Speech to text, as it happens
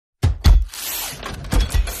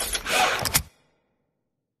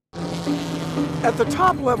At the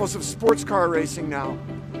top levels of sports car racing now,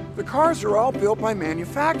 the cars are all built by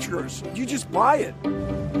manufacturers. You just buy it.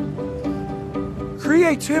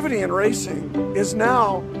 Creativity in racing is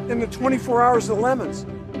now in the 24 hours of LeMons.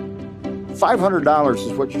 $500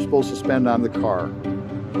 is what you're supposed to spend on the car.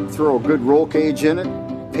 Throw a good roll cage in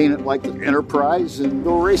it, paint it like the Enterprise, and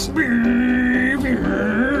go racing.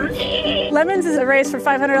 LeMons is a race for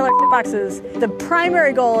 $500 boxes. The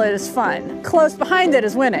primary goal is fun. Close behind it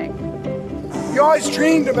is winning. You always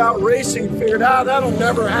dreamed about racing, figured out that'll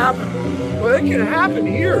never happen. Well, it can happen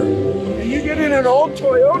here. And you get in an old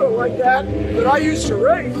Toyota like that I used to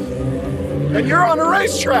race, and you're on a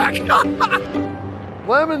racetrack.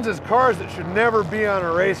 LeMons is cars that should never be on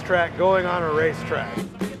a racetrack going on a racetrack.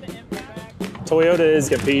 Toyota is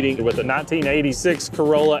competing with the 1986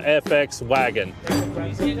 Corolla FX wagon.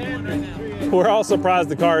 We're all surprised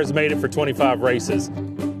the car has made it for 25 races.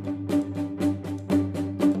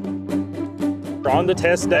 On the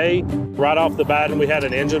test day, right off the bat, we had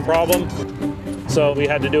an engine problem, so we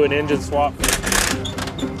had to do an engine swap.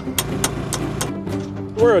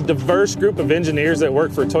 We're a diverse group of engineers that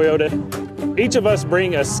work for Toyota. Each of us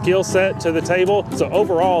bring a skill set to the table, so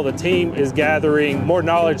overall the team is gathering more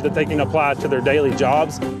knowledge that they can apply to their daily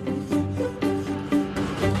jobs.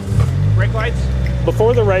 Brake lights?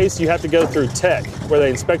 Before the race, you have to go through tech, where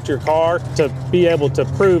they inspect your car to be able to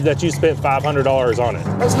prove that you spent $500 on it.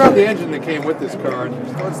 That's not the engine that came with this car.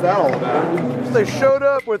 What's that all about? They showed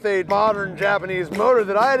up with a modern Japanese motor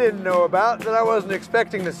that I didn't know about, that I wasn't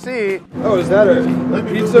expecting to see. Oh, is that a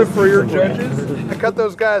pizza for your judges? I cut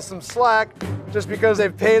those guys some slack just because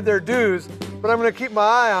they've paid their dues, but I'm going to keep my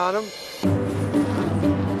eye on them.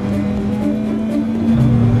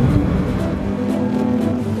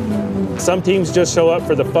 Some teams just show up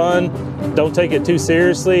for the fun, don't take it too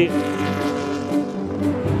seriously.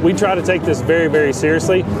 We try to take this very, very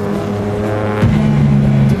seriously.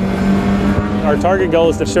 Our target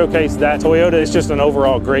goal is to showcase that Toyota is just an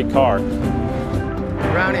overall great car.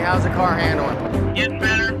 Brownie, how's the car handling? Getting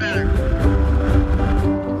better and better.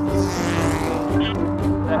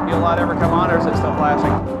 Does that fuel light ever come on, or is it still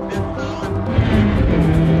flashing?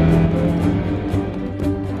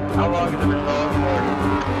 How long has it been low for?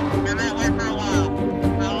 Been that way for a while.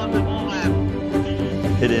 How long it won't last?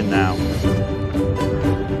 Hit in now.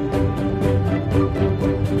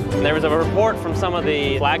 There was a report from some of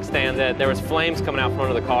the flag stand that there was flames coming out from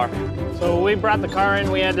under the car. So we brought the car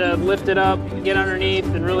in, we had to lift it up, get underneath,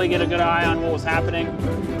 and really get a good eye on what was happening.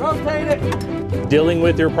 Rotate it. Dealing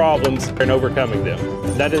with your problems and overcoming them.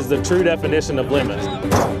 That is the true definition of LeMons.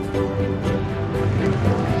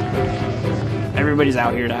 Everybody's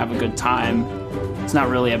out here to have a good time. It's not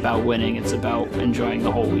really about winning, it's about enjoying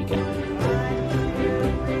the whole weekend.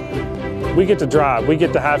 We get to drive, we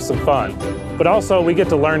get to have some fun, but also we get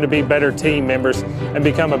to learn to be better team members and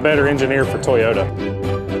become a better engineer for Toyota.